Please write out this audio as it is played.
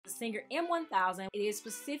Singer M1000. It is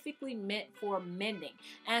specifically meant for mending.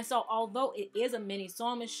 And so although it is a mini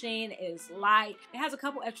sewing machine, it is light, it has a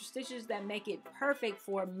couple extra stitches that make it perfect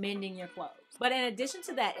for mending your clothes. But in addition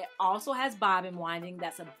to that, it also has bobbin winding.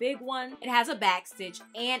 That's a big one. It has a back stitch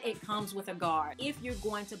and it comes with a guard. If you're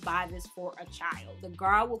going to buy this for a child, the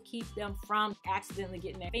guard will keep them from accidentally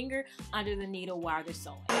getting their finger under the needle while they're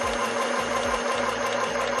sewing.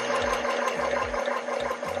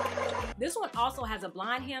 This one also has a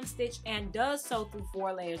blind hem stitch and does sew through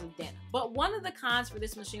 4 layers of denim. But one of the cons for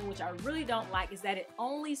this machine, which I really don't like, is that it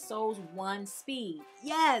only sews one speed.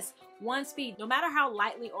 Yes, one speed. No matter how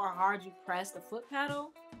lightly or hard you press the foot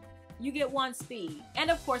pedal, you get one speed.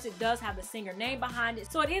 And of course, it does have the Singer name behind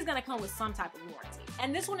it, so it is going to come with some type of warranty.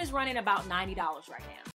 And this one is running about $90 right now.